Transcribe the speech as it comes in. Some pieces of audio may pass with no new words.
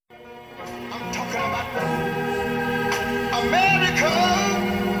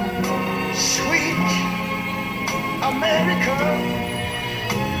America.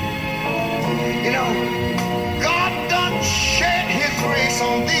 You know, God done shed his grace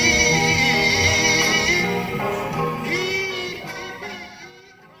on thee.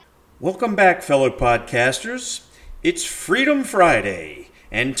 Welcome back, fellow podcasters. It's Freedom Friday,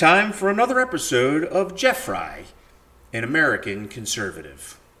 and time for another episode of Jeff Fry, an American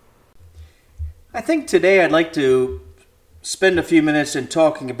conservative. I think today I'd like to spend a few minutes in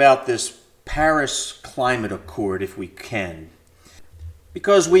talking about this Paris Climate Accord, if we can.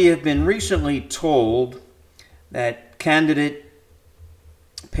 Because we have been recently told that candidate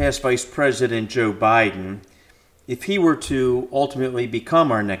past Vice President Joe Biden, if he were to ultimately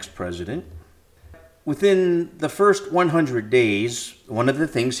become our next president, within the first 100 days, one of the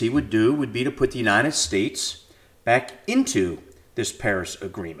things he would do would be to put the United States back into this Paris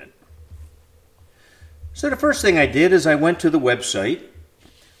Agreement. So the first thing I did is I went to the website,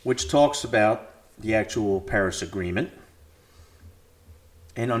 which talks about the actual Paris Agreement,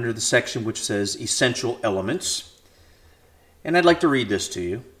 and under the section which says Essential Elements. And I'd like to read this to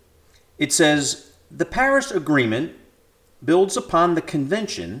you. It says, "The Paris Agreement builds upon the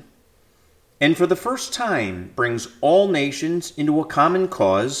Convention and for the first time brings all nations into a common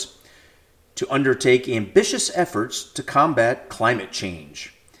cause to undertake ambitious efforts to combat climate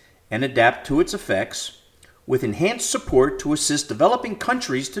change and adapt to its effects with enhanced support to assist developing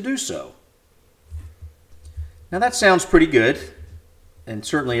countries to do so." Now that sounds pretty good. And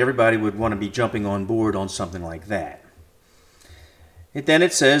certainly everybody would want to be jumping on board on something like that. Then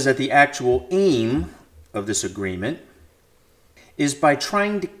it says that the actual aim of this agreement is by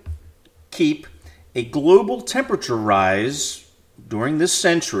trying to keep a global temperature rise during this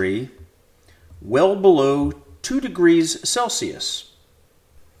century well below 2 degrees Celsius.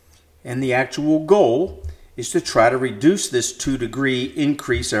 And the actual goal is to try to reduce this 2-degree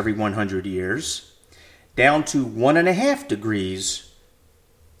increase every 100 years down to 1.5 degrees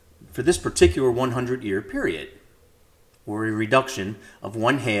for this particular 100-year period, or a reduction of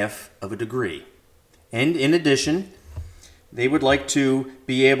 1/2 of a degree. And in addition, they would like to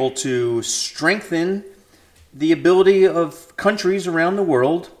be able to strengthen the ability of countries around the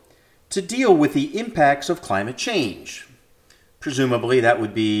world to deal with the impacts of climate change. Presumably that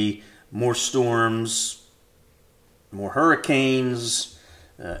would be more storms, more hurricanes,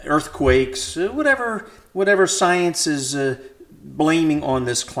 earthquakes, whatever science is blaming on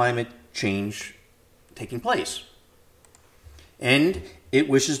this climate change taking place. And it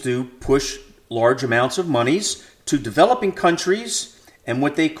wishes to push large amounts of monies to developing countries and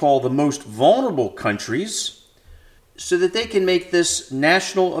what they call the most vulnerable countries so that they can make this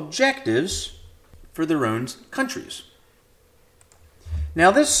national objectives for their own countries. Now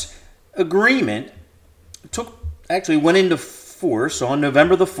this agreement went into force on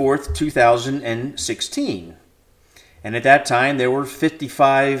November the 4th, 2016. And at that time, there were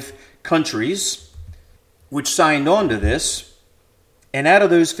 55 countries which signed on to this. And out of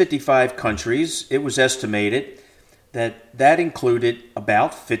those 55 countries, it was estimated that included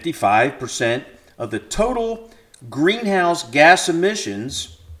about 55% of the total greenhouse gas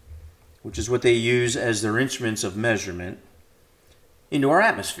emissions, which is what they use as their instruments of measurement, into our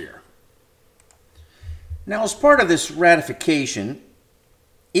atmosphere. Now, as part of this ratification,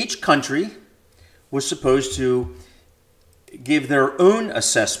 each country was supposed to give their own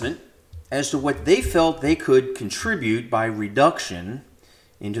assessment as to what they felt they could contribute by reduction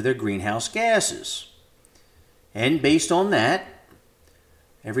into their greenhouse gases. And based on that,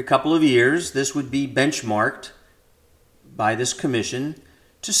 every couple of years, this would be benchmarked by this commission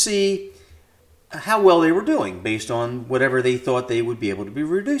to see how well they were doing based on whatever they thought they would be able to be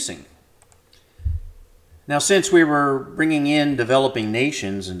reducing. Now, since we were bringing in developing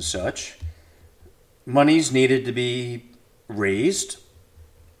nations and such, monies needed to be raised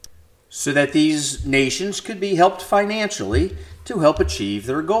so that these nations could be helped financially to help achieve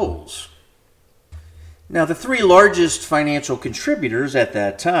their goals. Now, the 3 largest financial contributors at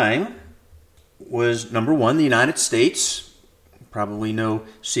that time was, number 1, the United States. Probably no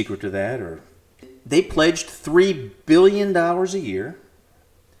secret to that. They pledged $3 billion a year.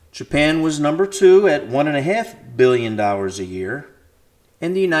 Japan was number 2 at $1.5 billion a year.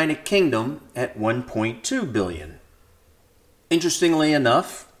 And the United Kingdom at $1.2 billion. Interestingly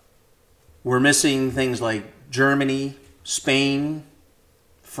enough, we're missing things like Germany, Spain,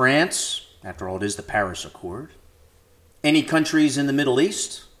 France, after all it is the Paris Accord, any countries in the Middle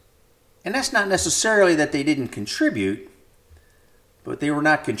East, and that's not necessarily that they didn't contribute, but they were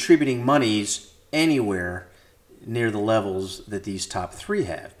not contributing monies anywhere near the levels that these top 3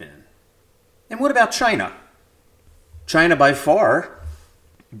 have been. And what about China? China by far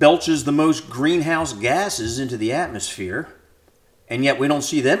belches the most greenhouse gases into the atmosphere, and yet we don't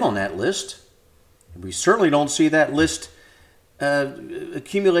see them on that list. We certainly don't see that list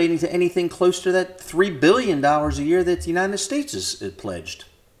accumulating to anything close to that $3 billion a year that the United States has pledged.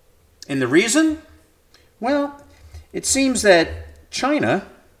 And the reason? Well, it seems that China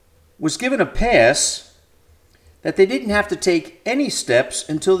was given a pass that they didn't have to take any steps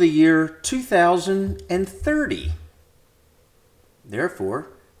until the year 2030. Therefore,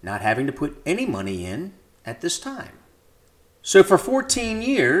 not having to put any money in at this time. So for 14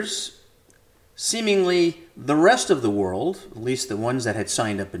 years, seemingly the rest of the world, at least the ones that had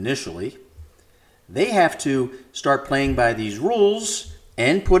signed up initially, they have to start playing by these rules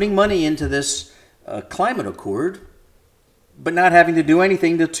and putting money into this climate accord, but not having to do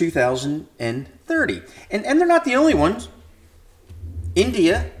anything till 2030. And they're not the only ones.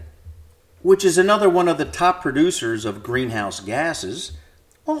 India, which is another one of the top producers of greenhouse gases,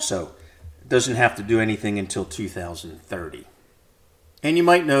 also doesn't have to do anything until 2030. And you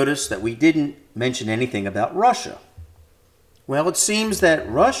might notice that we didn't mention anything about Russia. Well, it seems that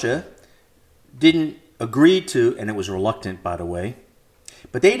Russia didn't agree to, and it was reluctant, by the way,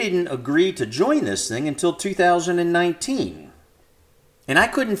 but they didn't agree to join this thing until 2019. And I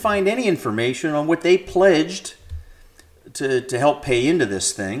couldn't find any information on what they pledged to help pay into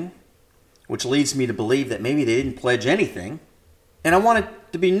this thing, which leads me to believe that maybe they didn't pledge anything. And I want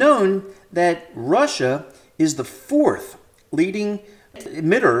it to be known that Russia is the fourth leading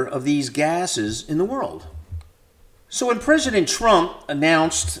emitter of these gases in the world. So when President Trump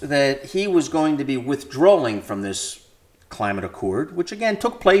announced that he was going to be withdrawing from this climate accord, which again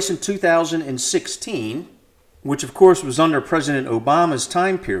took place in 2016, which of course was under President Obama's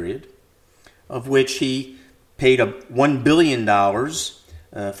time period, of which he paid $1 billion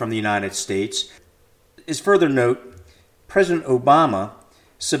from the United States. As further note, President Obama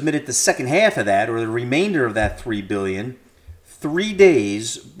submitted the second half of that, or the remainder of that $3 billion, 3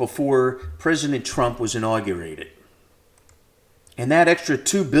 days before President Trump was inaugurated. And that extra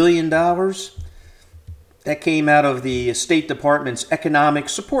 $2 billion, that came out of the State Department's Economic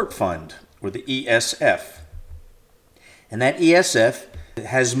Support Fund, or the ESF. And that ESF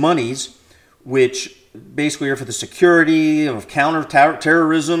has monies which basically are for the security of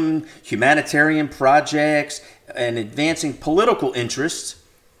counter-terrorism, humanitarian projects, and advancing political interests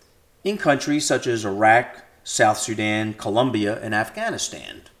in countries such as Iraq, South Sudan, Colombia, and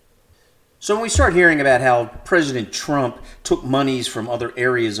Afghanistan. So when we start hearing about how President Trump took monies from other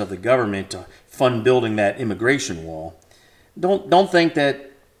areas of the government to fund building that immigration wall, don't think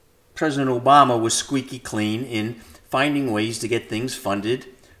that President Obama was squeaky clean in finding ways to get things funded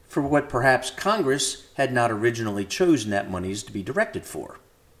for what perhaps Congress had not originally chosen that monies to be directed for.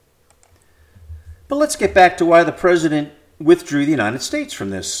 But let's get back to why the president withdrew the United States from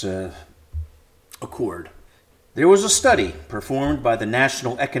this accord. There was a study performed by the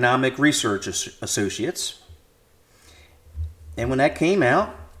National Economic Research Associates, and when that came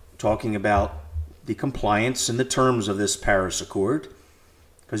out, talking about the compliance and the terms of this Paris Accord,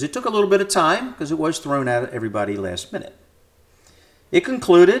 because it took a little bit of time, because it was thrown out at everybody last minute, it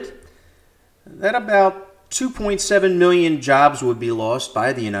concluded that about 2.7 million jobs would be lost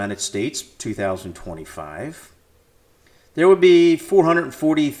by the United States 2025. There would be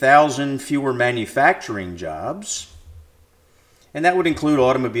 440,000 fewer manufacturing jobs, and that would include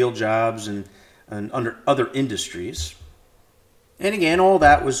automobile jobs and under other industries. And again, all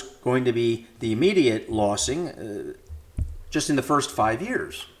that was going to be the immediate lossing just in the first 5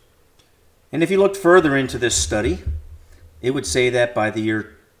 years. And if you looked further into this study, it would say that by the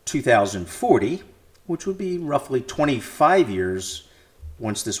year 2040, which would be roughly 25 years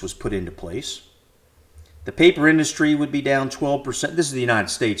once this was put into place, the paper industry would be down 12%. This is the United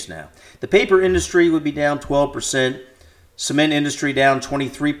States now. The paper industry would be down 12%, cement industry down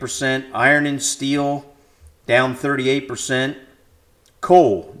 23%, iron and steel down 38%,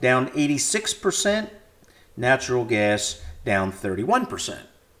 coal down 86%, natural gas down 31%.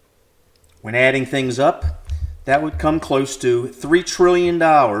 When adding things up, that would come close to $3 trillion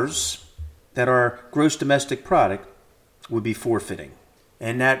that our gross domestic product would be forfeiting.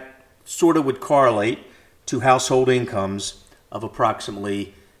 And that sort of would correlate to household incomes of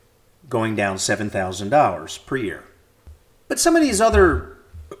approximately going down $7,000 per year. But some of these other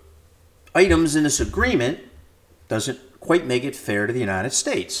items in this agreement doesn't quite make it fair to the United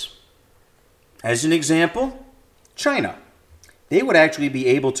States. As an example, China. They would actually be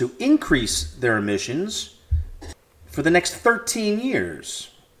able to increase their emissions for the next 13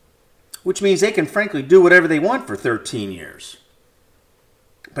 years, which means they can frankly do whatever they want for 13 years.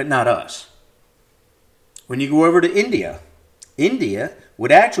 But not us. When you go over to India, India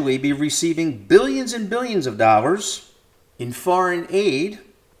would actually be receiving billions and billions of dollars in foreign aid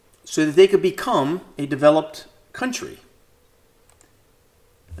so that they could become a developed country.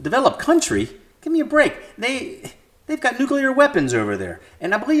 A developed country? Give me a break. They've got nuclear weapons over there.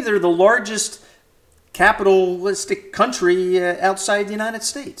 And I believe they're the largest capitalistic country outside the United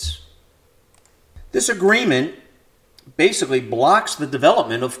States. This agreement basically blocks the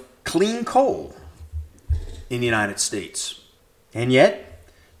development of clean coal in the United States. And yet,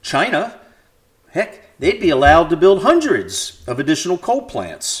 China, heck, they'd be allowed to build hundreds of additional coal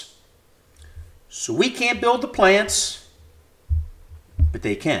plants. So we can't build the plants, but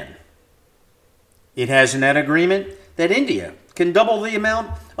they can. It has in that agreement that India can double the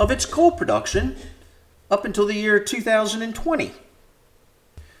amount of its coal production up until the year 2020.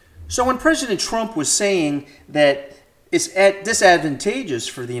 So when President Trump was saying that it's disadvantageous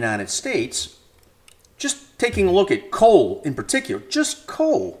for the United States, just taking a look at coal in particular, just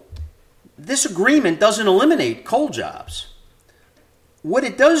coal, this agreement doesn't eliminate coal jobs. What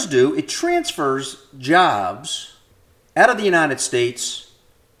it does do, it transfers jobs out of the United States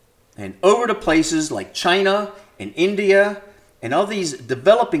and over to places like China and India and all these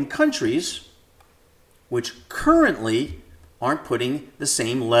developing countries which currently aren't putting the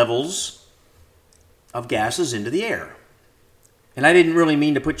same levels of gases into the air. And I didn't really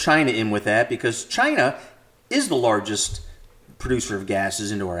mean to put China in with that because China is the largest producer of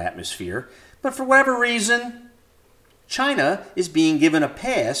gases into our atmosphere. But for whatever reason, China is being given a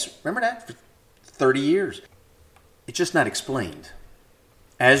pass, remember that, for 30 years. It's just not explained.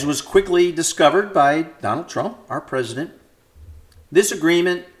 As was quickly discovered by Donald Trump, our president, this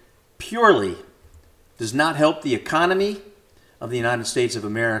agreement purely does not help the economy of the United States of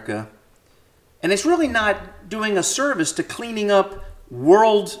America. And it's really not doing a service to cleaning up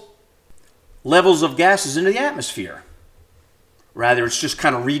world levels of gases into the atmosphere. Rather, it's just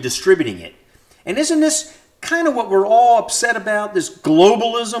kind of redistributing it. And isn't this kind of what we're all upset about, this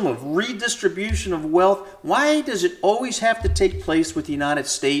globalism of redistribution of wealth? Why does it always have to take place with the United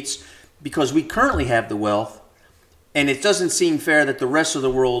States? Because we currently have the wealth, and it doesn't seem fair that the rest of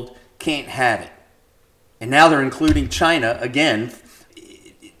the world can't have it. And now they're including China, again,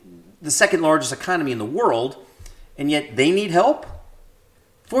 the second largest economy in the world, and yet they need help?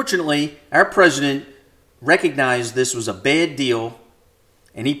 Fortunately, our president recognized this was a bad deal,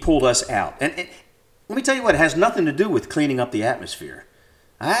 and he pulled us out. And let me tell you what, it has nothing to do with cleaning up the atmosphere.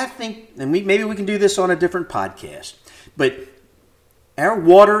 I think, and maybe we can do this on a different podcast, but our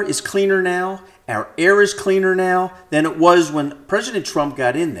water is cleaner now, our air is cleaner now than it was when President Trump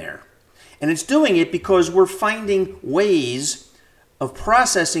got in there. And it's doing it because we're finding ways of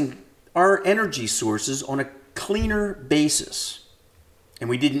processing our energy sources on a cleaner basis. And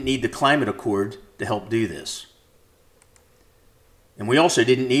we didn't need the climate accord to help do this. And we also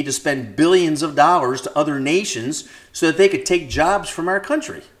didn't need to spend billions of dollars to other nations so that they could take jobs from our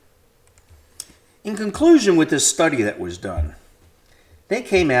country. In conclusion with this study that was done, they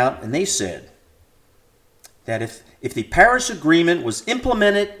came out and they said that if the Paris Agreement was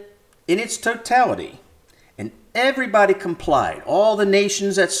implemented in its totality, and everybody complied, all the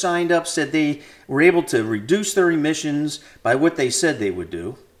nations that signed up said they were able to reduce their emissions by what they said they would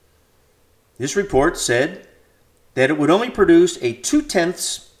do. This report said that it would only produce a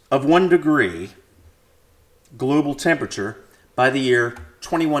 0.2 degree global temperature by the year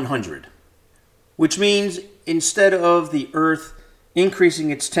 2100, which means instead of the Earth increasing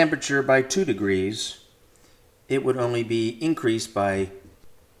its temperature by 2 degrees, it would only be increased by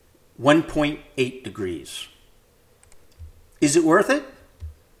 1.8 degrees. Is it worth it?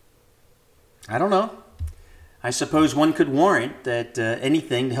 I don't know. I suppose one could warrant that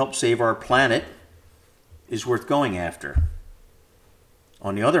anything to help save our planet is worth going after.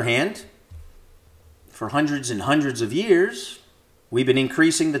 On the other hand, for hundreds and hundreds of years, we've been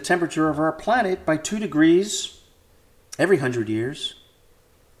increasing the temperature of our planet by 2 degrees every 100 years.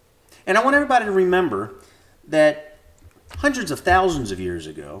 And I want everybody to remember that hundreds of thousands of years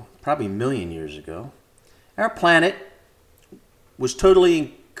ago, probably a million years ago, our planet was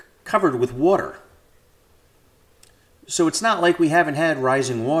totally covered with water. So it's not like we haven't had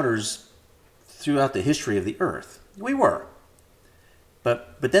rising waters throughout the history of the Earth. We were.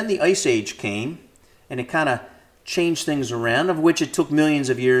 But then the Ice Age came, and it kind of changed things around, of which it took millions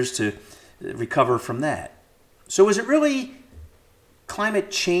of years to recover from that. So is it really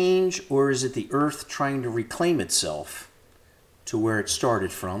climate change, or is it the Earth trying to reclaim itself to where it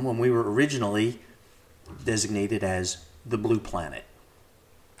started from when we were originally designated as the blue planet?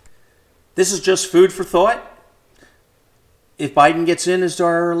 This is just food for thought. If Biden gets in as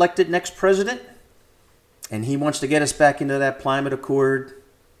our elected next president, And he wants to get us back into that climate accord.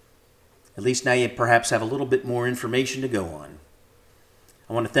 At least now you perhaps have a little bit more information to go on.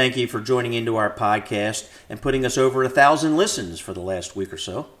 I want to thank you for joining into our podcast and putting us over 1,000 listens for the last week or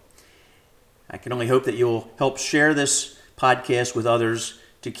so. I can only hope that you'll help share this podcast with others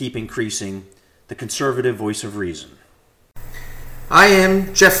to keep increasing the conservative voice of reason. I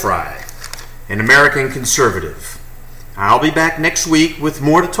am Jeff Fry, an American conservative. I'll be back next week with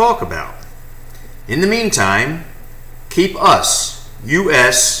more to talk about. In the meantime, keep us,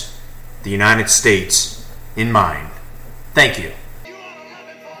 U.S., the United States, in mind. Thank you.